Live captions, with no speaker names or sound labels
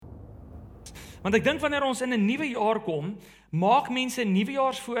Want ek dink wanneer ons in 'n nuwe jaar kom, maak mense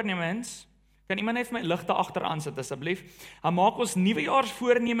nuwejaarsvoornemens. Kan iemand net vir my ligte agteraan sit asseblief? Dan maak ons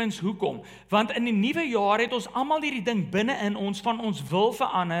nuwejaarsvoornemens hoekom? Want in die nuwe jaar het ons almal hierdie ding binne in ons van ons wil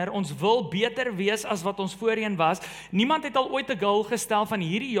verander, ons wil beter wees as wat ons voorheen was. Niemand het al ooit 'n goal gestel van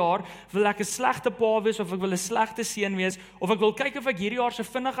hierdie jaar wil ek 'n slegte pa wees of ek wil 'n slegte seun wees of ek wil kyk of ek hierdie jaar so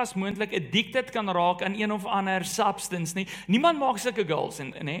vinnig as moontlik addicted kan raak aan een of ander substance nie. Niemand maak sulke goals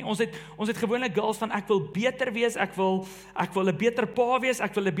nê. Ons het gewoonlik goals van ek wil beter wees, ek wil 'n beter pa wees,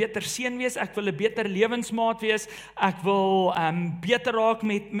 ek wil 'n beter seun wees, ek wil 'n beter lewensmaat wees, ek wil beter raak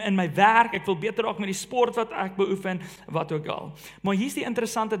in my werk, ek wil beter raak met die sport wat ek beoefen, wat ook al. Maar hier's die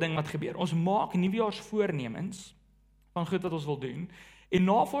interessante ding wat gebeur. Ons maak nuwejaarsvoornemens van goed wat ons wil doen, en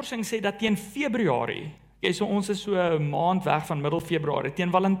navorsing sê dat teen Februarie, so ons is so 'n maand weg van middel Februarie,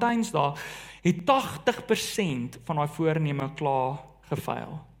 teen Valentynsdag, het 80% van daai voorneme klaar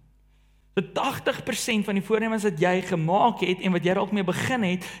gefaal. So 80% van die voornemens wat jy gemaak het en wat jy dalk mee begin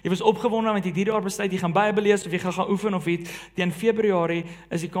het, jy was opgewonde want jy hierdie jaar besluit jy gaan Bybel lees of jy gaan oefen of iets, teen Februarie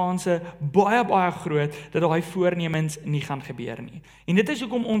is die kanse baie groot dat daai voornemens nie gaan gebeur nie. En dit is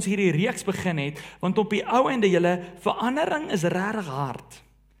hoekom ons hierdie reeks begin het, want op die ou ende julle verandering is regtig hard.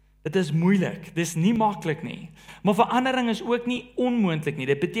 Dit is moeilik, dit is nie maklik nie. Maar verandering is ook nie onmoontlik nie.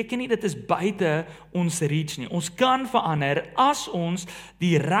 Dit beteken nie dit is buite ons reach nie. Ons kan verander as ons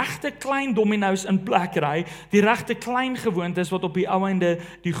die regte klein dominos in plek kry, die regte klein gewoontes wat op die ou einde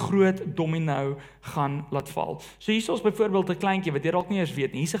die groot domino gaan laat val. So hier is ons byvoorbeeld 'n kleintjie wat jy dalk nie eens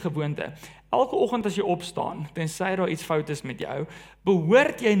weet nie. Hier's 'n gewoonte. Elke oggend as jy opstaan, tensy daar iets fout is met jou,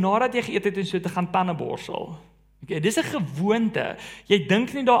 behoort jy nadat jy geëet het en so te gaan tande borsel. Okay, dis 'n gewoonte. Jy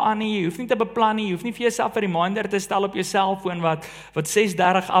dink nie daaraan nie, jy hoef nie te beplan nie, jy hoef nie vir jouself 'n reminder te stel op jou selfoon wat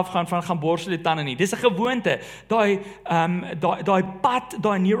 6:30 afgaan van gaan borsel die tande nie. Dis 'n gewoonte. Daai pad,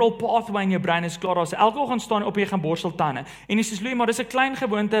 daai neural pathway in jou brein is klaar. So elke oggend staan jy op en jy gaan borsel tande. En jy sê, maar dis 'n klein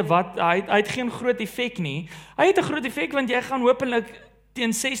gewoonte wat hy het geen groot effek nie. Hy het 'n groot effek want jy gaan hopelik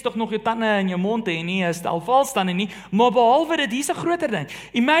teen 60 nog jou tande in jou mond hê, nie 'n stel valstande nie, maar behalwe dit, hier's 'n groter ding.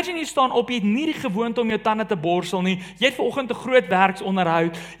 Imagine jy staan op, jy het nie die gewoonte om jou tande te borsel nie, jy het vanoggend 'n groot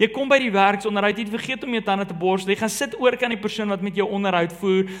werksonderhoud, jy kom by die werksonderhoud, jy het vergeet om jou tande te borsel, jy gaan sit oor kan die persoon wat met jou onderhoud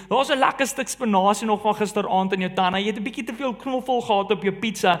voer, daar's 'n lekker stuk spinasie nog van gisteraand in jou tande, jy het 'n bietjie te veel knoffel gehad op jou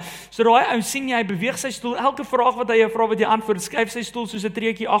pizza, so daai ou sien jy, hy beweeg sy stoel, elke vraag wat hy jou vra wat jy antwoord, skuif sy stoel soos 'n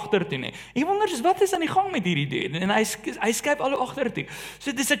treukie agter toe, nee. Jy wonder, wat is aan die gang met hierdie dude? En hy skuif al hoe agter toe.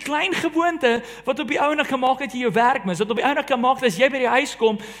 So dit is 'n klein gewoonte wat op die ouene kan maak dat jy jou werk mis, wat op die ouene kan maak dat as jy by die huis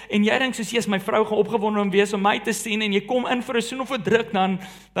kom en jy dink soos my vrou gaan opgewonde om wees om my te sien en jy kom in vir 'n soen of 'n druk,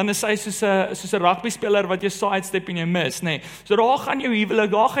 dan is sy soos 'n rugby speler wat jou sidestep en jy mis, nee. So daar gaan jou huwelik,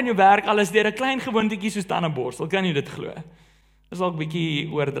 daar gaan jou werk, alles deur 'n klein gewoontetjie soos tandeborsel, kan jy dit glo? Dis dalk 'n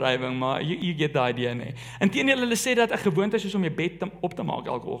bietjie oordrywing, maar you get the idea, nee. Inteendeel, hulle sê dat 'n gewoonte soos om jou bed op te maak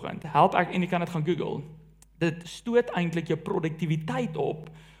elke oggend, help ek en jy kan dit gaan Google. Dit stoot eintlik jou produktiwiteit op,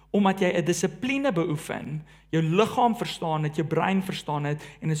 omdat jy 'n dissipline beoefen, jou liggaam verstaan het, jou brein verstaan het,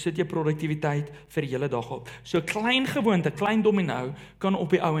 en dit stoot jou produktiwiteit vir die hele dag op. So 'n klein gewoonte, klein domino, kan op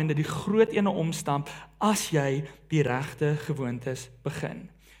die ou ende die groot ene omstamp, as jy die regte gewoontes begin.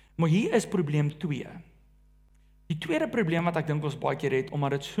 Maar hier is probleem 2. Die tweede probleem wat ek dink ons baie keer het,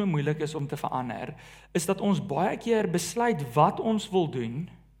 omdat dit so moeilik is om te verander, is dat ons baie keer besluit wat ons wil doen,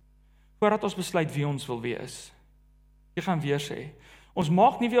 voordat ons besluit wie ons wil wees. Ek gaan weer sê, ons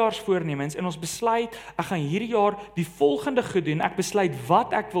maak nuwejaarsvoornemens en ons besluit, ek gaan hierdie jaar die volgende goed doen, ek besluit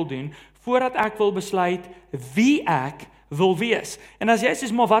wat ek wil doen, voordat ek wil besluit wie ek wil wees. En as jy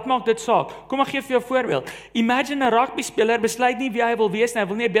sê, maar wat maak dit saak? Kom ek gee vir jou 'n voorbeeld. Imagine 'n rugbyspeler besluit nie wie hy wil wees nie, hy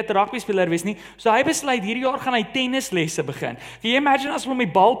wil nie 'n beter rugbyspeler wees nie, so hy besluit hierdie jaar gaan hy tennislesse begin. Kan jy imagine as hom die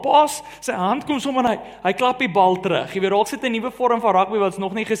bal pas, sy hand kom sommer en hy klap die bal terug. Jy weet, dalk sit 'n nuwe vorm van rugby wat ons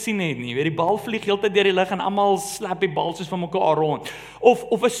nog nie gesien het nie. Weet, die bal vlieg heeltyd deur die lug en almal slap die bal soos van mekaar rond.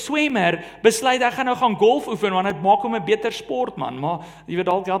 Of 'n swemmer besluit hy gaan nou gaan golf oefen want dit maak hom 'n beter sportman, maar jy weet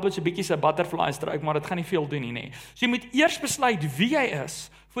dalk help dit so 'n bietjie sy butterfly stroke, maar dit gaan nie veel doen nie, nee. So jy moet eers besluit wie jy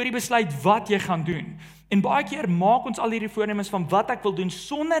is, voor jy besluit wat jy gaan doen. En baie keer maak ons al hierdie voornemens van wat ek wil doen,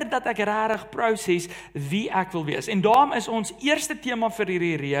 sonder dat ek regtig proses wie ek wil wees. En daarom is ons eerste tema vir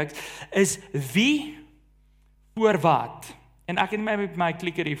hierdie reeks, is wie voor wat. En ek het nie met my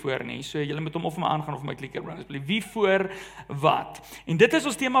klikker hier voor nie, so julle moet hom of my aangaan of my klikker bring, asseblief. Wie voor wat? En dit is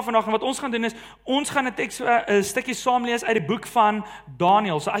ons tema vandag, en wat ons gaan doen is, ons gaan 'n stukkie saam lees uit die boek van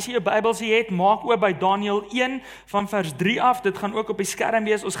Daniël. So as jy jou Bybels het, maak oop by Daniël 1 van vers 3 af, dit gaan ook op die skerm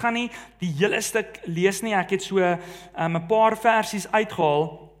wees. Ons gaan nie die hele stuk lees nie, ek het so 'n paar versies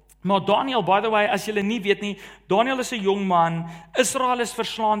uitgehaal. Maar Daniel, by the way, as julle nie weet nie, Daniel is 'n jong man, Israel is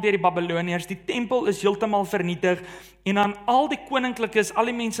verslaan deur die Babiloniërs, die tempel is heeltemal vernietig, en dan al die koninklikes, al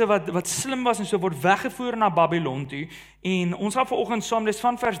die mense wat slim was en so, word weggevoer na Babylon toe, en ons gaan vanoggend saam lees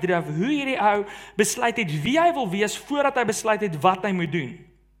van vers 3 af, hoe hierdie ou besluit het wie hy wil wees, voordat hy besluit het wat hy moet doen.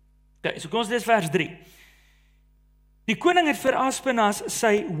 Okay, so kom ons lees vers 3. Die koning het vir Aspenas,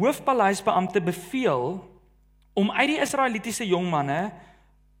 sy hoofpaleisbeampte, beveel om uit die Israelitiese jongmanne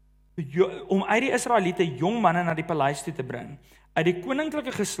na die paleis toe te bring, uit die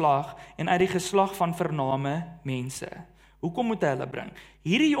koninklike geslag en uit die geslag van vername mense. Hoekom moet hy hulle bring?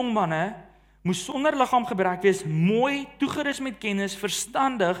 Hierdie jongmanne moes sonder liggaamgebrek wees, mooi, toegerus met kennis,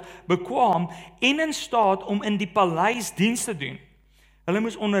 verstandig, bekwaam en in staat om in die paleis diens te doen. Hulle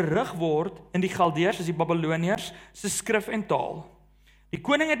moes onderrig word in die Galdeërs, as die Babiloniërs, se skrif en taal. Die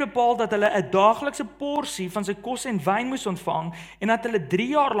koning het bepaal dat hulle 'n daaglikse porsie van sy kos en wyn moes ontvang en dat hulle 3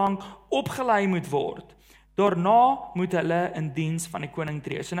 jaar lank opgelei moet word. Daarna moet hulle in diens van die koning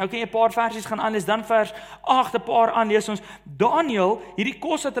tree. So nou kan jy 'n paar versies gaan aanlees, dan vers 8 'n paar aanlees ons. Daniel, hierdie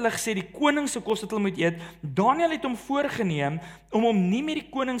kos het hulle gesê, die koning se kos het hulle moet eet. Daniel het hom voorgeneem om hom nie met die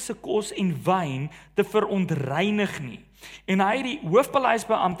koning se kos en wyn te verontreinig nie. En hy het die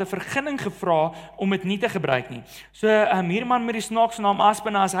hoofpaleisbeampte vergunning gevra om dit nie te gebruik nie. So hierdie man met die snaakse naam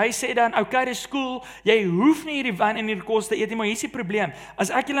Aspenas, hy sê dan, okay, dis cool, jy hoef nie hierdie wyn en hierdie kos te eet nie, maar hier is die probleem.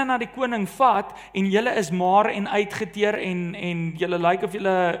 As ek julle na die koning vat en julle is maar en uitgeteer en julle lyk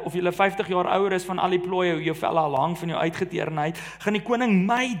of julle 50 jaar ouer is van al die plooie, jou vel al hang van jou uitgeteernheid, gaan die koning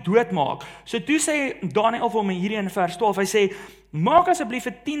my doodmaak. So toe sê Daniel vir hom hierdie in vers 12, hy sê, maak asseblief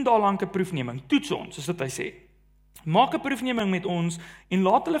 'n 10 dae lank 'n proefneming, toets ons, soos dit hy sê. Maak 'n proefneming met ons en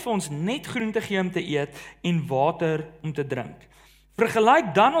laat hulle vir ons net groente gee om te eet en water om te drink.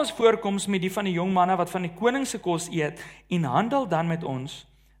 Vergelyk dan ons voorkoms met die van die jong manne wat van die koning se kos eet en handel dan met ons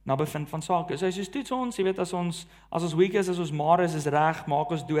na bevind van sake. So hy sê, toets ons, jy weet, as ons weak is, as ons maar is reg,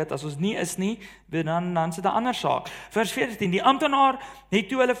 maak ons dood, as ons nie is nie, dan sit 'n ander saak. Vers 14, die amptenaar het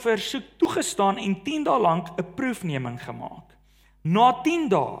toe hulle versoek toegestaan en 10 dae lank 'n proefneming gemaak. Na 10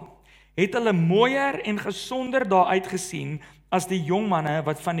 dae het hulle mooier en gesonder daar uitgesien as die jong manne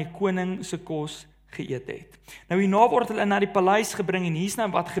wat van die koning se kos geëet het. Nou hierna word hulle na die paleis gebring en hier's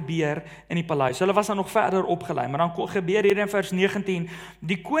nou wat gebeur in die paleis. Hulle was dan nog verder opgelei, maar dan gebeur hier in vers 19,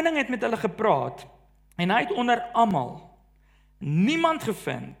 die koning het met hulle gepraat en hy het onder almal niemand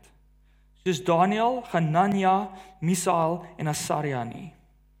gevind soos Daniel, Hanania, Misael en Asaria nie.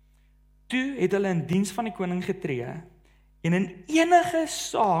 Toe het hulle in diens van die koning getree en in enige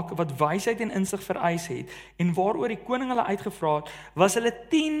saak wat wysheid en insig vereis het en waaroor die koning hulle uitgevra het, was hulle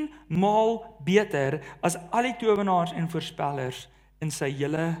 10 maal beter as al die towenaars en voorspellers in sy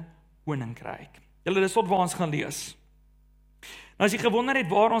hele koninkryk. Julle, dis tot waar ons gaan lees. Nou as jy gewonder het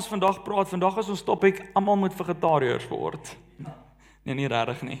waar ons vandag praat, vandag is ons topik, almal moet vegetariërs word. Nee, nie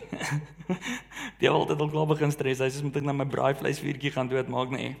regtig nie. Die het altyd al klaar begin stres, hy sê moet ek na my braaivleisvuurtjie gaan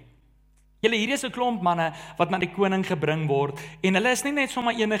doodmaak, nee. Julle, hier is 'n klomp manne wat na die koning gebring word, en hulle is nie net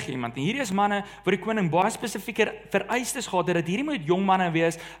sommer enigiemand nie. Hierdie is manne waar die koning baie spesifieke vereistes gehad het, dat hierdie moet jong manne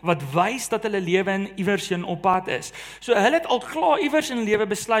wees, wat wys dat hulle lewe in iewers in op pad is. So hulle het al klaar iewers in lewe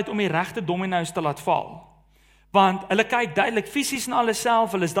besluit om die regte domino's te laat val. Want hulle kyk duidelik fisies na hulle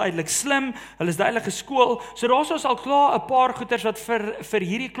self, hulle is duidelik slim, hulle is duidelik geskool, so daar is al klaar 'n paar goeters wat vir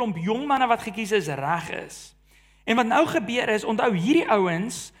hierdie klomp jong manne wat gekies is, reg is. En wat nou gebeur is, onthou hierdie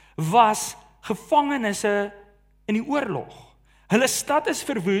ouens was gevangenisse in die oorlog. Hulle stad is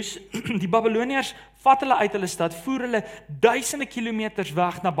verwoes, die Babiloniërs vat hulle uit hulle stad, voer hulle duisende kilometers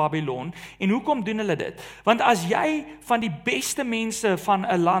weg na Babylon, en hoekom doen hulle dit? Want as jy van die beste mense van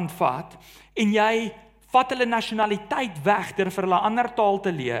 'n land vat, en jy vat hulle nasionaliteit weg deur vir hulle 'n ander taal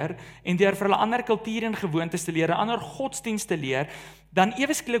te leer, en deur vir hulle ander kultuur en gewoontes te leer, 'n ander godsdienst te leer, dan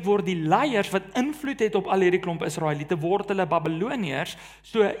ewesklik word die leiers wat invloed het op al hierdie klomp Israeliete, word hulle Babiloniërs,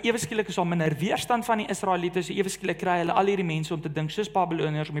 so ewesklik is daar minder weerstand van die Israeliete, so ewesklik kry hulle al hierdie mense om te dink soos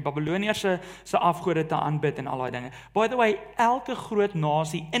Babiloniërs, om die Babiloniërs se afgode te aanbid en al daai dinge. By the way, elke groot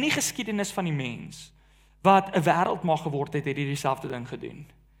nasie in die geskiedenis van die mens, wat 'n wêreldmag geword het hierdie selfde ding gedoen.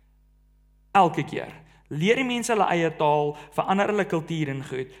 Elke keer. Leer die mense hulle eie taal, verander hulle kultuur en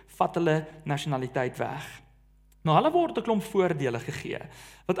goed, vat hulle nasionaliteit weg. Nou hulle word 'n klomp voordele gegee,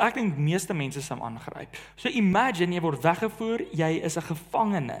 wat ek dink meeste mense sal aangryp. So imagine, jy word weggevoer, jy is 'n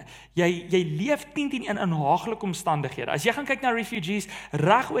gevangene, jy leef 10-10 in haaglike omstandighede. As jy gaan kyk na refugees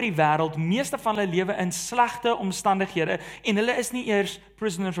reg oor die wêreld, meeste van hulle lewe in slegte omstandighede, en hulle is nie eers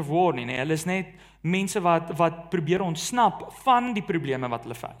prisoners of war nie, hulle is net mense wat probeer ontsnap van die probleme wat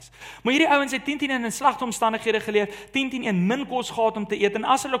hulle face. Maar hierdie ouens het 10-10-1 in slegte omstandighede geleef, 10-10-1 min kos gehad om te eet, en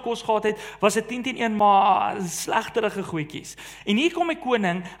as hulle kos gehad het, was dit 10-10-1 maar slegterige goedjies. En hier kom die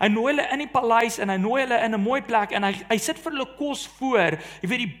koning, hy nooi hulle in die paleis, en hy nooi hulle in 'n mooi plek, en hy sit vir hulle kos voor, jy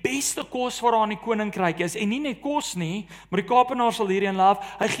weet die beste kos wat daar in die koninkryk is, en nie net kos nie, maar die Kaapenaar sal hierheen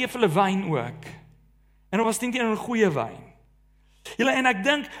laaf, hy gee vir hulle wyn ook. En dit was 10-10-1 goeie wyn. Julle, en ek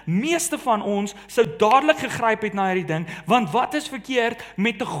dink, meeste van ons sou dadelik gegryp het na hierdie ding, want wat is verkeerd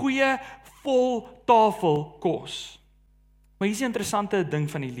met 'n goeie, vol tafel kos? Maar hier is 'n interessante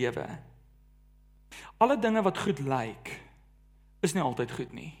ding van die lewe. Alle dinge wat goed lyk, is nie altyd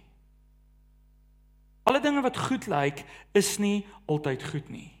goed nie. Alle dinge wat goed lyk, is nie altyd goed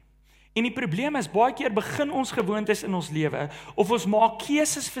nie. En die probleem is, baie keer begin ons gewoontes in ons lewe, of ons maak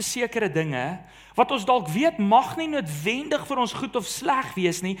keuses vir sekere dinge, wat ons dalk weet mag nie noodwendig vir ons goed of sleg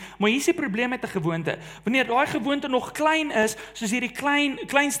wees nie, maar hier is die probleem met 'n gewoonte. Wanneer daai gewoonte nog klein is, soos hierdie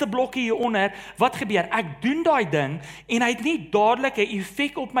kleinste blokkie hieronder, wat gebeur? Ek doen daai ding, en hy het nie dadelik 'n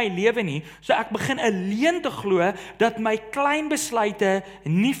effek op my lewe nie, so ek begin alleen te glo, dat my klein besluite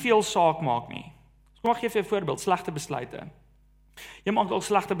nie veel saak maak nie. Kom ek gee vir 'n voorbeeld, slegte besluite. Jy maak al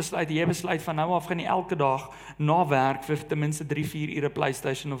slegte besluite, jy besluit van nou af gaan jy elke dag na werk vir ten minste 3-4 ure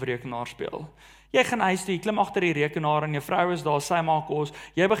PlayStation of rekenaar speel. Jy gaan huis toe, jy klim agter die rekenaar en jou vrou is daar, sy maak kos,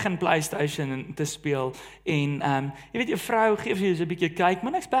 jy begin PlayStation te speel en jy weet jou vrou gee vir jou so 'n bietjie kyk,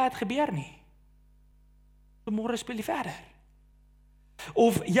 maar niks bad gebeur nie. Môre speel jy verder.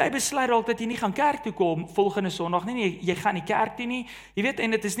 Of jy besluit dalk dat jy nie gaan kerk toe kom volgende Sondag nie, jy gaan nie kerk toe nie. Jy weet,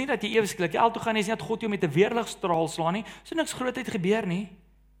 en dit is nie dat jy eweslik toe gaan nie, is nie dat God jou met 'n weerligstraal slaan nie. So niks grootheid gebeur nie.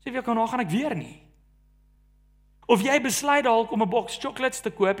 So jy kan gaan ek weer nie. Of jy besluit dalk om 'n boks chocolates te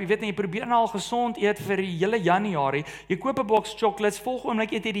koop, jy weet, en jy probeer nou al gesond eet vir die hele Januarie. Jy koop 'n boks chocolates, volgende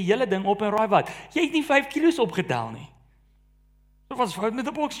oomblik eet jy die hele ding op en raai wat? Jy het nie 5 kilos opgetel nie. So wat is fout met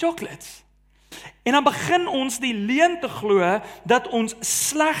 'n boks chocolates? En dan begin ons die leuen te glo dat ons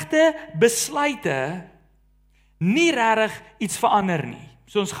slegte besluite nie regtig iets verander nie.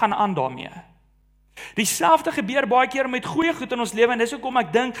 So ons gaan aan daarmee. Dieselfde gebeur baie keer met goeie goed in ons lewe en dis hoekom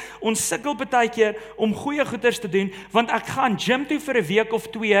ek dink ons sukkel baie keer om goeie goeders te doen, want ek gaan gym toe vir 'n week of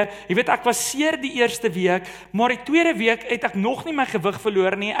 2. Jy weet, ek was seer die eerste week, maar die tweede week het ek nog nie my gewig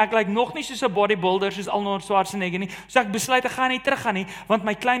verloor nie. Ek lyk nog nie soos 'n bodybuilder soos Arnold Schwarzenegger nie. So ek besluit ek gaan nie teruggaan nie, want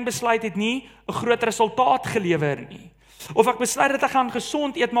my klein besluit het nie 'n groot resultaat gelewer nie. Of ek besluit dat ek gaan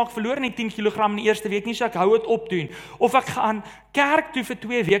gesond eet, maar ek verloor net 10 kg in die eerste week nie, so ek hou dit op doen. Of ek gaan kerk toe vir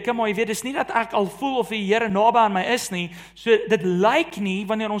 2 weke, maar jy weet, dis nie dat ek al voel of die Here naby aan my is nie. So dit lyk nie,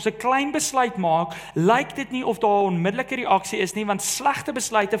 wanneer ons 'n klein besluit maak, lyk dit nie of daar 'n onmiddellike reaksie is nie, want slegte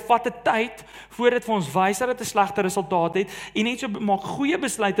besluite vat 'n tyd voordat dit vir ons wys dat dit 'n slegte resultaat het, en net so maak goeie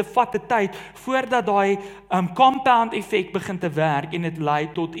besluite vat 'n tyd voordat daai compound effek begin te werk en dit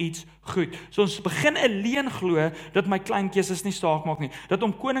lei tot iets goed. So ons begin 'n leuen glo dat my klein keuses nie saak maak nie. Dat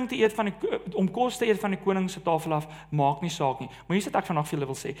om kos te eet van die koning se tafel af maak nie saak nie. Maar hier sit ek vandag vir julle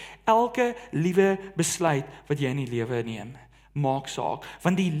wil sê, elke liewe besluit wat jy in die lewe neem, maak saak.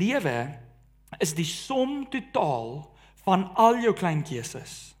 Want die lewe is die som totaal van al jou klein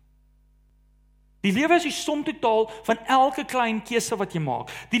keuses. Die lewe is die som totaal van elke klein keuse wat jy maak.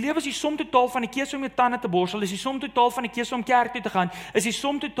 Die lewe is die som totaal van die keuse om jou tande te borsel, is die som totaal van die keuse om kerk toe te gaan, is die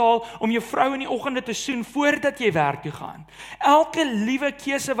som totaal om jou vrou in die oggende te soen voordat jy werk toe gaan. Elke liewe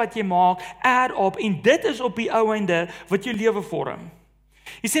keuse wat jy maak, add op, en dit is op die ou einde wat jou lewe vorm.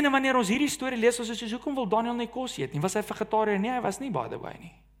 Jy sien, en wanneer ons hierdie storie lees, ons is soos, hoekom wil Daniel nie kos eet nie? Was hy vegetariër? Nee, hy was nie, by the way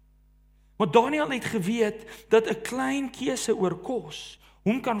nie. Maar Daniel het geweet dat 'n klein keuse oor kos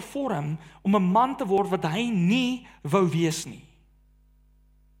hom kan vorm om 'n man te word wat hy nie wou wees nie.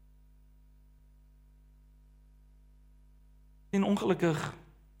 En ongelukkig,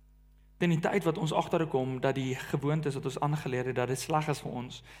 in die tyd wat ons agterkom dat die gewoontes wat ons aangeleer het, dat dit sleg is vir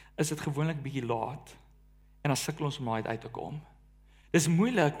ons, is dit gewoonlik bietjie laat. En dan sukkel ons om uit te kom. Dis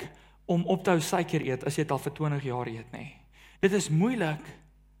moeilik om op te hou suiker eet as jy dit al vir 20 jaar eet, nee. Dit is moeilik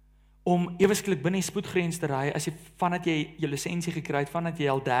om ewesklik binne die spoedgrens te ry, as jy vandat jy jou lisensie gekry het, vandat jy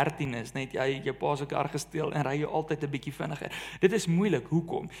al 13 is, net jy jou pa se kar gesteel en ry jy altyd 'n bietjie vinniger. Dit is moeilik,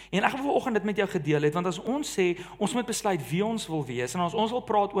 hoekom? En ek wil vanoggend dit met jou gedeel het, want as ons sê, ons moet besluit wie ons wil wees, en as ons wil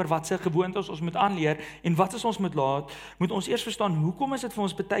praat oor wat se gewoontes ons moet aanleer, en wat is ons moet laat, moet ons eers verstaan, hoekom is dit vir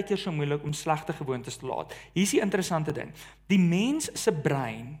ons baie keer so moeilik om slegte gewoontes te laat? Hier is die interessante ding. Die mens se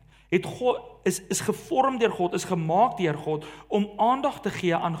brein het is gevorm deur God, is gemaak deur God, om aandag te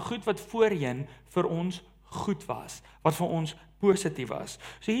gee aan goed wat voorheen vir ons goed was, wat vir ons positief was.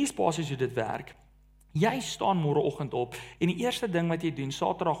 So hier is basies hoe dit werk. Jy staan môreoggend op en die eerste ding wat jy doen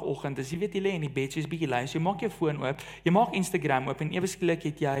Saterdagoggend is jy weet jy lê in die bed, jy's bietjie lui, so jy maak jou foon oop, jy maak Instagram oop en ewe skielik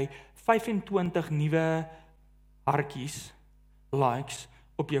het jy 25 nuwe hartjies, likes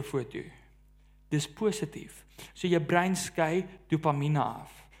op jou foto. Dis positief. So jou brein skei dopamine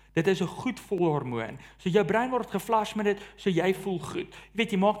af. Dit is 'n goed hormoon. So jou brein word geflash met dit, so jy voel goed. Jy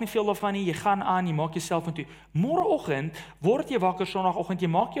weet, jy maak nie veel daarvan nie, jy gaan aan, jy maak jouself into. Môreoggend word jy wakker Sondagoggend, jy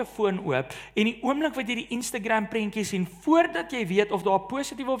maak jou foon oop en die oomblik wat jy die Instagram prentjies sien, voordat jy weet of daar 'n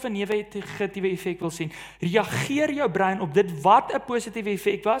positiewe of 'n negatiewe effek wil sien, reageer jou brein op dit wat 'n positiewe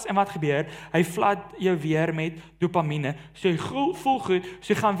effek was en wat gebeur? Hy flood jou weer met dopamine. So jy voel goed,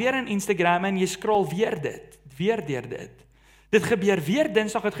 so jy gaan weer in Instagram en jy scroll weer deur dit. Dit gebeur weer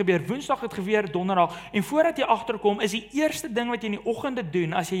Dinsdag, dit gebeur Woensdag, dit gebeur Donderdag en voordat jy agterkom is die eerste ding wat jy in die oggende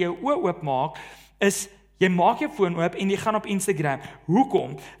doen as jy jou oë oopmaak is jy maak jou foon oop en jy gaan op Instagram.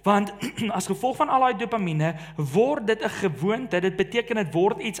 Hoekom? Want as gevolg van al daai dopamine word dit 'n gewoonte. Dit beteken dit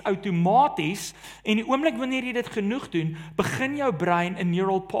word iets outomaties en die oomblik wanneer jy dit genoeg doen, begin jou brein 'n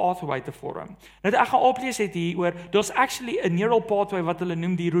neural pathway te vorm. Nou ek gaan oplees het hier oor, daar's actually 'n neural pathway wat hulle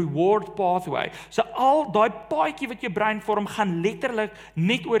noem die reward pathway. So al daai paadjie wat jou brein vorm gaan letterlik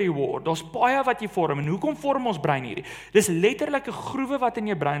net oor reward. Daar's baie wat jy vorm en hoekom vorm ons brein hierdie? Dis letterlik 'n groewe wat in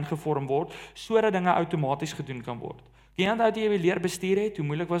jou brein gevorm word sodat dinge outomaties gedoen kan word. Ken jy onthou jy leer bestuur het, hoe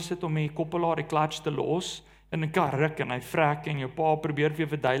moeilik was dit om die koppelaar die clutch te los in 'n kar ruk en hy vrek en jou pa probeer vir jou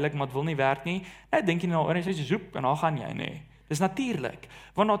verduidelik maar dit wil nie werk nie. Net dink jy nou en hy sê zoep en dan gaan jy nê. Dis natuurlik.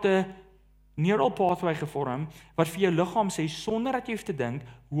 Want daar 'n neural pathway gevorm wat vir jou liggaam sê sonder dat jy hoef te dink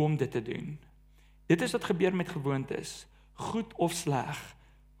hoe om dit te doen. Dit is wat gebeur met gewoontes. Goed of sleg.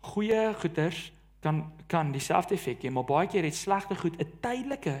 Goeie goeders kan dieselfde effek hê, maar baie keer het slegte goed 'n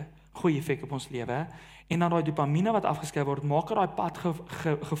tydelike goeie effek op ons lewe en dan daai dopamine wat afgeskei word, maak dat daai pad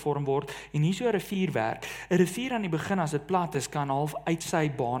gevorm word en nie so 'n rivier werk. 'n Rivier aan die begin as dit plat is, kan half uit sy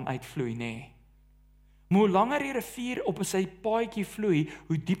baan uitvloei, nê. Maar hoe langer die rivier op sy paadjie vloei,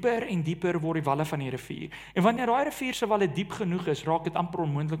 hoe dieper en dieper word die walle van die rivier. En wanneer daai rivier se walle diep genoeg is, raak dit amper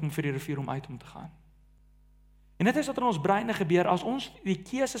onmoontlik om vir die rivier om te gaan. En dit is wat in ons breine gebeur as ons die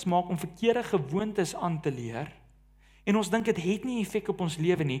keuses maak om verkeerde gewoontes aan te leer. En ons dink dit het nie effek op ons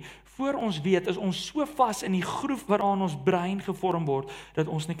lewe nie. Voor ons weet is ons so vas in die groef waaraan ons brein gevorm word dat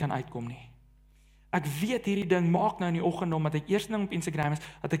ons nie kan uitkom nie. Ek weet hierdie ding maak nou in die oggend omdat ek eerste ding op Instagram is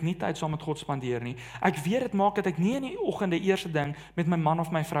dat ek nie tyd saam met God spandeer nie. Ek weet dit maak dat ek nie in die oggende eerste ding met my man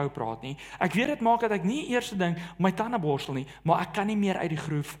of my vrou praat nie. Ek weet dit maak dat ek nie eerste ding my tande borstel nie, maar ek kan nie meer uit die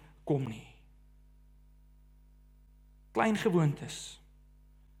groef kom nie. Klein gewoontes,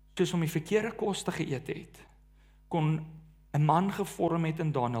 soos om die verkeerde kos te geëet het, kon 'n man gevorm het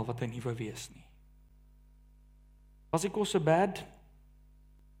in Daniel wat hy nie wou wees nie. Was die kos so bad?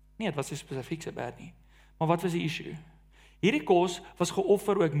 Nee, dit was nie spesifiek so bad nie. Maar wat was die issue? Hierdie kos was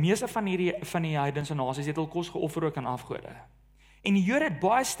geoffer ook, meeste van die heidense nasies het hul kos geoffer ook aan afgode. En die Jode het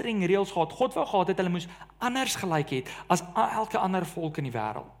baie streng reëls gehad. God wou gehad het hulle moes anders gelyk het as elke ander volk in die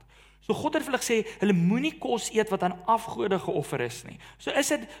wêreld. So God het vir hulle gesê, hulle moenie kos eet wat aan afgode geoffer is nie. So is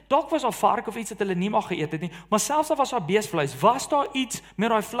dit, dalk was daar vark of iets wat hulle nie mag geëet het nie, maar selfs al was daar beesvleis, was daar iets met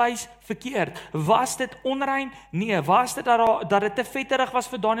daai vleis verkeerd? Was dit onrein? Nee. Was dit dat dit te vetterig was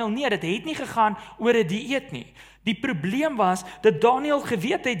vir Daniel? Nee, dit het nie gegaan oor 'n dieet nie. Die probleem was, dat Daniel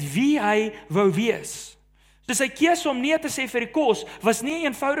geweet het wie hy wou wees. So sy keuse om nee te sê vir die kos, was nie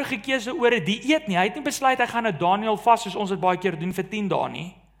 'n eenvoudige keuse oor 'n dieet nie. Hy het nie besluit, hy gaan 'n Daniel vas, soos ons dit baie keer doen vir 10 dae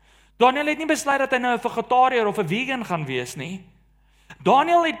nie. Daniel het nie besluit dat hy nou 'n vegetariër of 'n vegan gaan wees nie.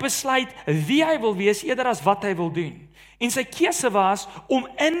 Daniel het besluit wie hy wil wees eerder as wat hy wil doen. En sy keuse was om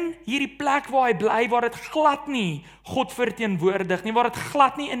in hierdie plek waar hy bly, waar dit glad nie God verteenwoordig nie, waar dit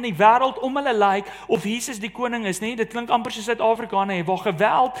glad nie in die wêreld om hulle lyk of Jesus die koning is nie. Dit klink amper soos Suid-Afrika, waar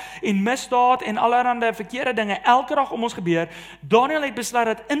geweld en misdaad en allerlei verkeerde dinge elke dag om ons gebeur. Daniel het besluit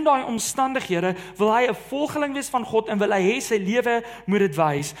dat in daai omstandighede wil hy 'n volgeling wees van God en wil hy hê sy lewe moet dit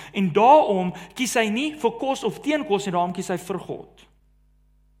wys. En daarom kies hy nie vir kos of teen kos nie, daarom kies hy vir God.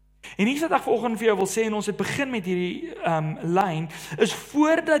 En hier wat ek vanoggend vir jou wil sê, en ons het begin met hierdie lyn, is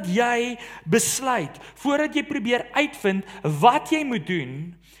voordat jy besluit, voordat jy probeer uitvind wat jy moet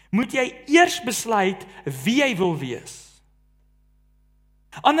doen, moet jy eers besluit wie jy wil wees.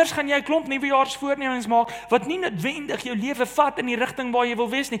 Anders gaan jy 'n klomp nuwejaarsvoornemens maak, wat nie noodwendig jou lewe vat in die rigting waar jy wil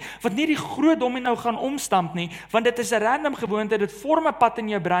wees nie, wat nie die groot domino gaan omstamp nie, want dit is 'n random gewoonte, dit vorm 'n pad in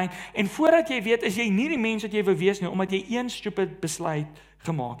jou brein, en voordat jy weet, is jy nie die mens wat jy wil wees nie, omdat jy een stupid besluit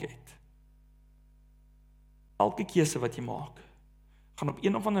gemaak het. Elke keuse wat jy maak, gaan op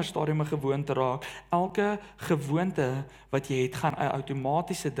een of ander stadium 'n gewoonte raak. Elke gewoonte wat jy het, gaan 'n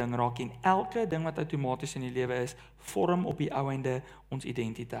outomatiese ding raak en elke ding wat outomaties in die lewe is, vorm op die ou einde ons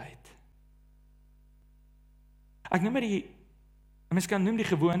identiteit. Ek noem mens kan noem die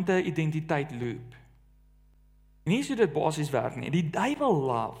gewoonte identiteit loop. En hier is hoe dit basies werk nie. Die duiwel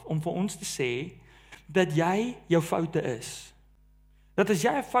love om vir ons te sê dat jy jou foute is. Dat as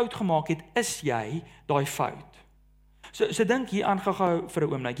jy 'n fout gemaak het, is jy daai fout. So dink hier aan gou vir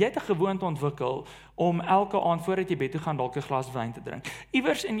 'n oomblik. Jy het 'n gewoonte ontwikkel om elke aand voordat jy bed toe gaan dalk 'n glas wyn te drink.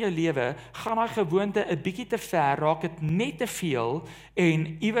 Iewers in jou lewe gaan daai gewoonte 'n bietjie te ver, raak dit net te veel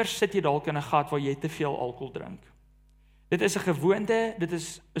en iewers sit jy dalk in 'n gat waar jy te veel alkohol drink. Dit is 'n gewoonte, dit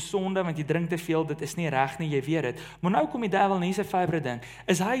is 'n sonde want jy drink te veel, dit is nie reg nie, jy weet dit. Maar nou kom die duiwel nie sy favourite ding.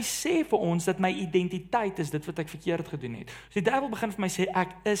 Is hy sê vir ons dat my identiteit is dit wat ek verkeerd gedoen het. So die duiwel begin vir my sê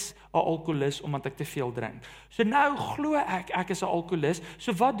ek is 'n alkoholist omdat ek te veel drink. So nou glo ek is 'n alkoholist.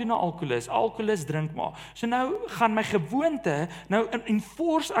 So wat doen 'n alkoholist? 'n Alkoholist drink maar. So nou gaan my gewoonte, nou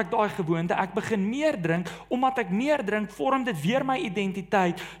enforce ek daai gewoonte, ek begin meer drink, omdat ek meer drink, vorm dit weer my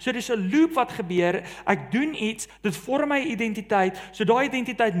identiteit. So dis 'n loop wat gebeur. Ek doen iets, dit vorm my identiteit, so daai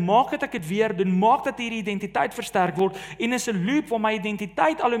identiteit maak dat ek dit weer doen, maak dat hierdie identiteit versterk word, en is 'n loop waar my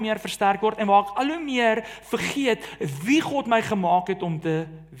identiteit al hoe meer versterk word, en waar ek al hoe meer vergeet wie God my gemaak het om te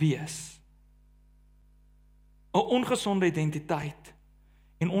wees. 'n Ongesonde identiteit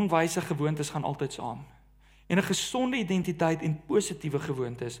en onwyse gewoontes gaan altyd saam. En 'n gesonde identiteit en positiewe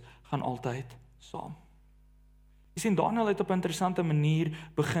gewoontes gaan altyd saam. Jy sien, Daniel het op 'n interessante manier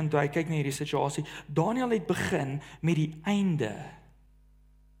begin toe hy kyk na hierdie situasie. Daniel het begin met die einde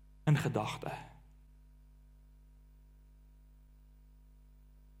in gedagte.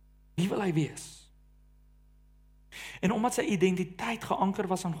 Wie wil hy wees? En omdat sy identiteit geanker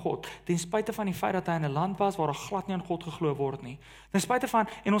was aan God, ten spyte van die feit dat hy in 'n land was waar glad nie aan God geglo word nie. Ten spyte van,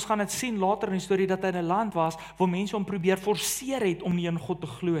 en ons gaan dit sien later in die storie, dat hy in 'n land was waar mense hom probeer forceer het om nie in God te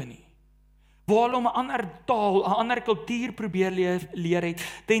glo nie. Waar hulle om 'n ander taal, 'n ander kultuur probeer leer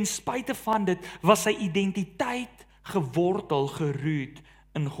het, ten spyte van dit was sy identiteit gewortel, geroot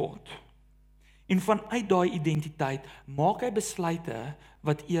in God. En vanuit daai identiteit maak hy besluite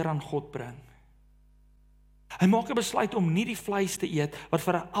wat eer aan God bring. Hy maak 'n besluit om nie die vleis te eet wat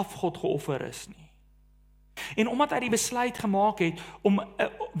vir 'n afgod geoffer is nie. En omdat hy die besluit gemaak het om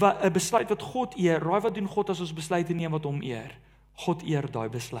 'n besluit wat God eer, raai wat doen God as ons besluite neem wat hom eer? God eer daai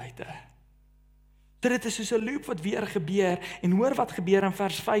besluite. Dit is soos 'n loop wat weer gebeur, en hoor wat gebeur in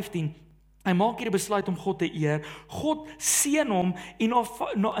vers 15. Hy maak hier 'n besluit om God te eer. God seën hom, en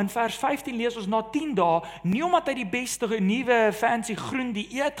in vers 15 lees ons na 10 dae, nie omdat hy die beste nuwe fancy groen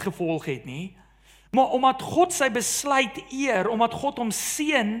dieet gevolg het nie, maar omdat God sy besluit eer, omdat God hom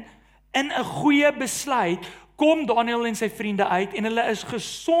seën in 'n goeie besluit, kom Daniel en sy vriende uit, en hulle is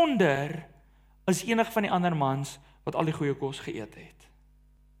gesonder as enige van die ander mans wat al die goeie kos geëet het.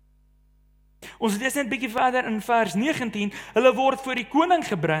 Ons lees net 'n bietjie verder in vers 19, hulle word voor die koning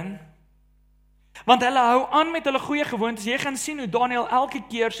gebring, want hulle hou aan met hulle goeie gewoontes. Jy gaan sien hoe Daniel elke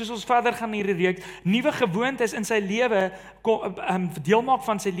keer, soos ons verder gaan hierdie reeks, nuwe gewoontes in sy lewe deel maak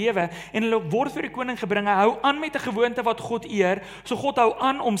van sy lewe, en hulle word voor die koning gebring. Hy hou aan met 'n gewoonte wat God eer, so God hou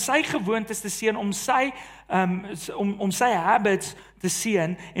aan om sy gewoontes te seën, om sy habits te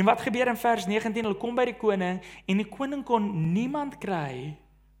seën. En wat gebeur in vers 19? Hulle kom by die koning, en die koning kon niemand kry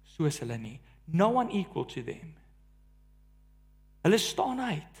soos hulle nie. No one equal to them. Hulle staan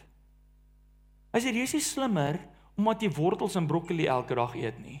uit. Hy sê, jy is nie slimmer omdat jy wortels en broccoli elke dag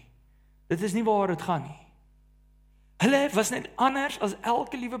eet nie. Dit is nie waar dit gaan nie. Hulle was net anders as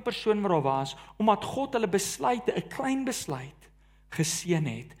elke liewe persoon wat daar was, omdat God hulle besluite, 'n klein besluit, geseën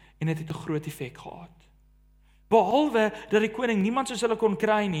het, en dit het 'n groot effek gehad. Behalwe dat die koning niemand soos hulle kon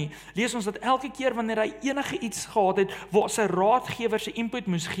kry nie, lees ons dat elke keer wanneer hy enige iets gehad het, waar sy raadgewer sy input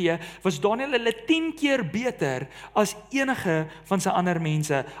moes gee, was Daniel hulle 10 keer beter as enige van sy ander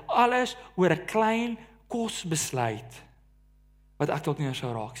mense. Alles oor 'n klein kosbesluit, wat ek dalk nie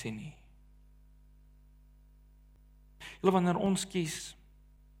sou raak sien nie. Julle, wanneer ons kies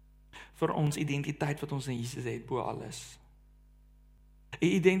vir ons identiteit wat ons in Jesus het, bo alles. 'n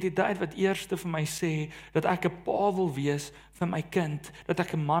Identiteit wat eerste vir my sê, dat ek 'n pa wil wees vir my kind, dat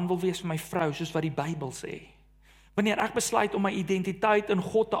ek 'n man wil wees vir my vrou, soos wat die Bybel sê. Wanneer ek besluit om my identiteit in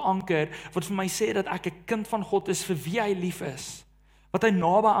God te anker, wat vir my sê dat ek 'n kind van God is vir wie hy lief is, wat hy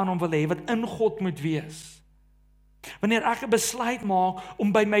naby aan hom wil hê, wat in God moet wees. Wanneer ek 'n besluit maak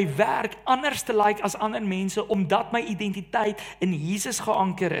om by my werk anders te lyk as ander mense, omdat my identiteit in Jesus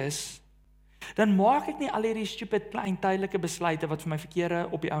geanker is, dan maak ek nie al hierdie stupid klein tydelike besluite wat vir my verkeerde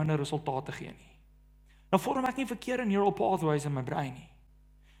op die ouende resultate gee nie. Dan vorm ek nie verkeerde neural pathways in my brein nie.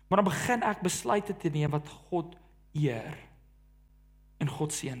 Maar dan begin ek besluite te neem wat God eer. En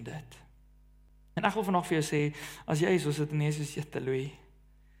God seën dit. En ek wil vandag vir jou sê, as jy is, soos dit in Jesus sê, Louis,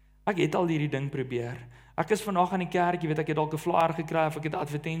 ek het al hierdie ding probeer. Ek is vandag aan die kerk, jy weet, ek het dalk 'n flyer gekry, of ek het 'n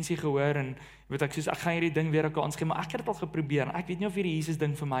advertensie gehoor, en jy weet, ek gaan hierdie ding weer 'n kans gee, maar ek het dit al geprobeer, en ek weet nie of hierdie Jesus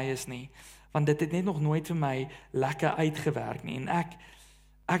ding vir my is nie, want dit het net nog nooit vir my lekker uitgewerk nie, en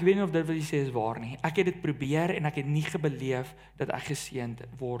ek weet nie of dit wat jy sê is waar nie. Ek het dit probeer, en ek het nie gebeleef dat ek geseënd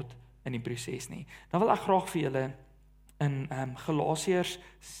word in die proses nie. Dan wil ek graag vir julle in Galasiërs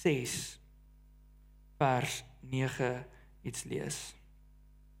 6, vers 9 iets lees.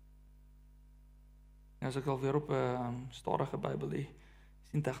 En as ek alweer op 'n stadige Bybel hier,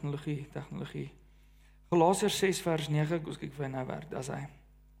 sien tegnologie. Galasiërs 6 vers 9, kom kyk of hy nou werk, dis hy.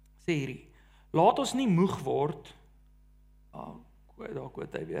 Sê hierdie: Laat ons nie moeg word. Daar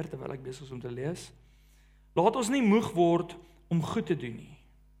quote hy weer terwyl ek besig is om te lees. Laat ons nie moeg word om goed te doen nie.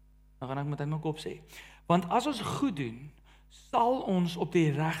 Dan gaan ek met my kop sê. Want as ons goed doen, sal ons op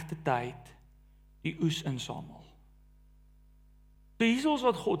die regte tyd die oes insamel. So hier is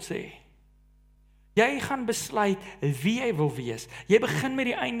wat God sê. Jy gaan besluit wie jy wil wees. Jy begin met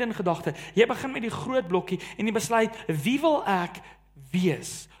die einde in gedagte. Jy begin met die groot blokkie en jy besluit, wie wil ek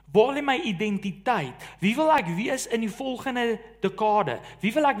wees? Waar lê my identiteit? Wie wil ek wees in die volgende dekade?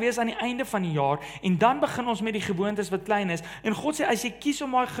 Wie wil ek wees aan die einde van die jaar? En dan begin ons met die gewoontes wat klein is. En God sê, as jy kies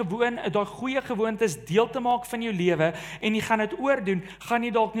om daai goeie gewoontes deel te maak van jou lewe, en jy gaan dit oordoen, gaan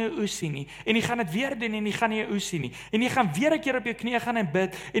jy dalk nie 'n oes sien nie. En jy gaan dit weer doen, en jy gaan nie 'n oes sien nie. En jy gaan weer 'n keer op jou knieë gaan en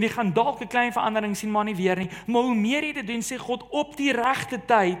bid, en jy gaan dalk 'n klein verandering sien, maar nie weer nie. Maar hoe meer jy dit doen, sê God, op die regte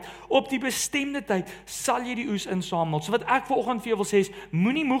tyd, op die bestemde tyd, sal jy die oes insamel. So wat ek vanoggend vir jou wil sê is,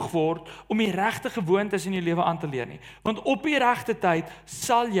 moenie moeg word om die regte gewoontes in jou lewe aan te leer nie. Want op die regte tyd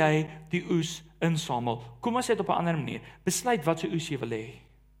sal jy die oes insamel. Kom ons sê dit op 'n ander manier. Besluit wat se oes jy wil hê.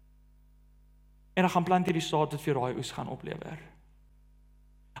 En dan gaan plant jy die saad wat vir daai oes gaan oplewer.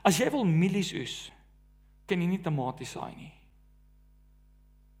 As jy wil mielies oes, kan jy nie tomaties saai nie.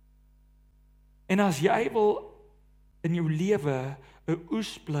 En as jy wil in jou lewe 'n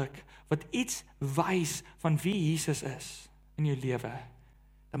oes pluk wat iets wys van wie Jesus is in jou lewe,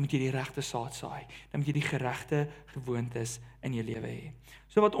 dan moet jy die regte saad saai. Dan moet jy die geregte gewoontes in jou lewe hê.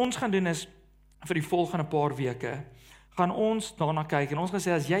 So wat ons gaan doen is, vir die volgende paar weke, gaan ons daarna kyk, en ons gaan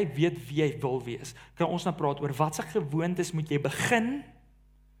sê, as jy weet wie jy wil wees, kan ons nou praat oor watse gewoontes moet jy begin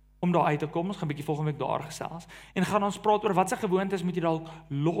om daar uit te kom. Ons gaan 'n bietjie volgende week daar gesels. En gaan ons praat oor watse gewoontes moet jy dalk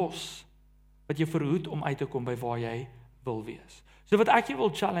los, wat jy verhoed om uit te kom by waar jy wil wees. So wat ek jou wil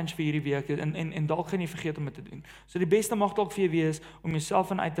challenge vir hierdie week, en dalk gaan jy vergeet om dit te doen. So die beste mag dalk vir jou wees, om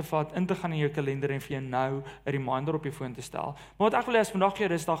jouself uit te vat, in te gaan in jou kalender, en vir jou nou 'n reminder op jou foon te stel. Maar wat ek wil hê, as vandag jou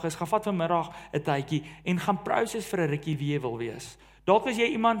rusdag is, gaan vat vanmiddag 'n tydjie, en gaan proses vir 'n rukkie wie jy wil wees. Dalk is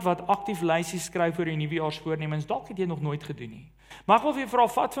jy iemand wat aktief lysies skryf vir jou nuwejaarsvoornemens, dalk het jy nog nooit gedoen nie. Maar ek wil vir jou vra,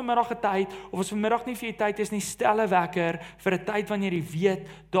 vat vanmiddag 'n tyd, of as vanmiddag nie vir jou tyd is nie, stel 'n wekker vir 'n tyd wanneer jy weet,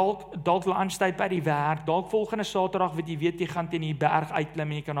 dalk lunchtyd by die werk, dalk volgende Saterdag wat jy weet jy gaan teen die berg uitklim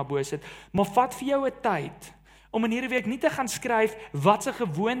en jy kan na bo sit. Maar vat vir jou 'n tyd om in hierdie week nie te gaan skryf watse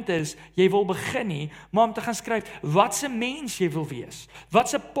gewoontes jy wil begin nie, maar om te gaan skryf watse mens jy wil wees,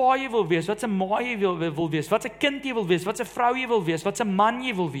 watse pa jy wil wees, watse ma jy wil wees, watse kind jy wil wees, watse vrou jy wil wees, watse man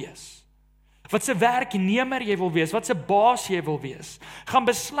jy wil wees. Wat se werknemer jy wil wees, wat se baas jy wil wees. Gaan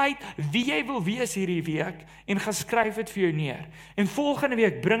besluit wie jy wil wees hierdie week en gaan skryf dit vir jou neer. En volgende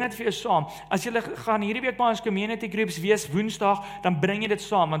week bring dit vir jou saam. As jy gaan hierdie week by ons community groups wees Woensdag, dan bring jy dit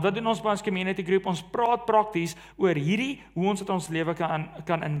saam. Want wat doen ons by ons community group? Ons praat prakties oor hoe ons dit ons lewe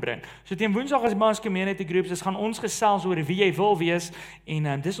kan inbring. So teen Woensdag as by ons community groups is, gaan ons gesels oor wie jy wil wees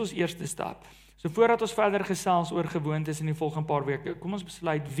en dis ons eerste stap. So voordat ons verder gesels oor gewoontes in die volgende paar weke, kom ons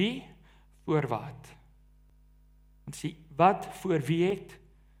besluit wie voor wat. Want sê, wat voor wie het,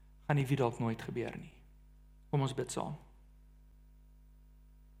 gaan die wie dalk nooit gebeur nie. Kom ons bid saam.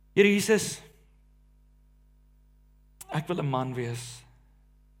 Here Jesus, ek wil 'n man wees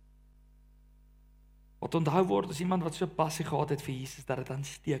wat onthou word as iemand wat so passie gehad het vir Jesus, dat dit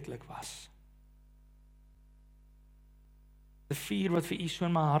aansteeklik was. 'n Vuur wat vir U so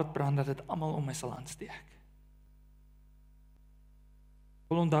in my hart brand, dat dit almal om my sal aansteek.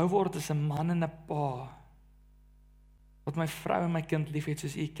 Wil onthou word as 'n man en 'n pa, wat my vrou en my kind lief het,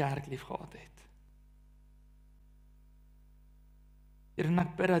 soos U kerk lief gehad het. Here, en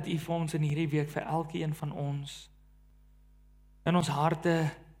ek bid dat U vir ons in hierdie week, vir elkeen van ons, in ons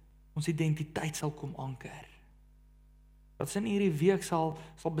harte, ons identiteit sal kom anker. Dat ons in hierdie week sal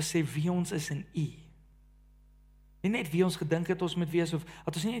besef wie ons is in U. Nie net wie ons gedink het ons moet wees, of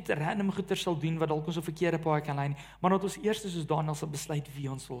dat ons nie net random goeie sal doen, wat dalk ons op verkeerde paai kan lei nie, maar dat ons eers soos Daniël sal besluit wie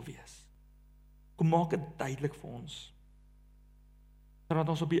ons wil wees. Kom maak dit duidelik vir ons,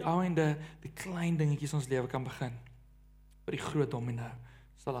 sodat ons op die ou ende die klein dingetjies in ons lewe kan begin, vir die groot domino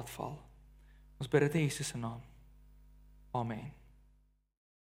sal laat val. Ons bid dit in Jesus se naam. Amen.